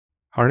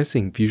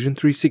Harnessing Fusion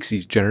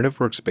 360's generative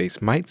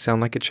workspace might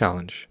sound like a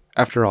challenge.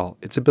 After all,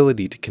 its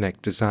ability to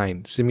connect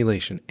design,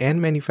 simulation,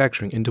 and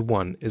manufacturing into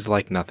one is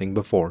like nothing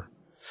before.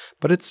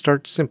 But it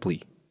starts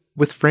simply,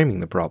 with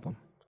framing the problem.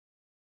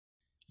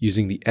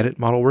 Using the Edit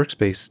Model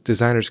workspace,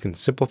 designers can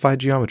simplify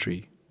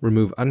geometry,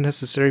 remove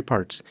unnecessary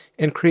parts,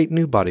 and create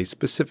new bodies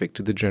specific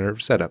to the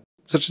generative setup,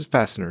 such as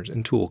fasteners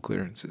and tool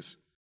clearances.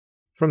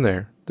 From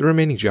there, the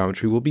remaining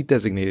geometry will be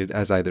designated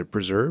as either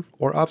preserve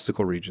or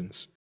obstacle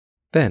regions.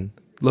 Then,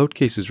 load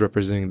cases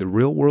representing the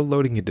real-world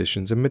loading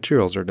conditions and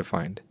materials are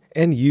defined,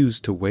 and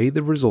used to weigh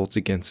the results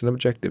against an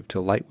objective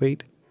to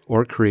lightweight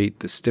or create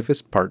the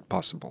stiffest part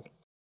possible.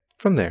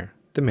 From there,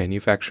 the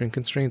manufacturing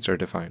constraints are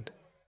defined.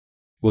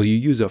 Will you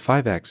use a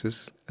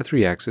 5-axis, a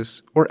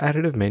 3-axis, or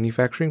additive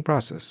manufacturing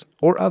process,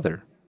 or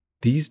other?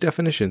 These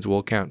definitions will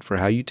account for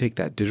how you take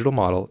that digital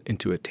model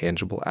into a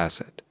tangible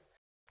asset.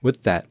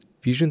 With that,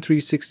 Fusion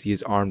 360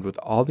 is armed with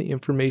all the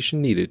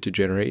information needed to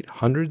generate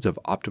hundreds of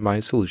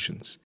optimized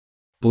solutions.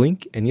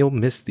 Blink and you'll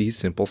miss these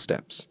simple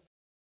steps.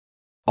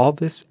 All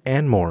this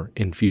and more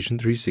in Fusion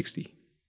 360.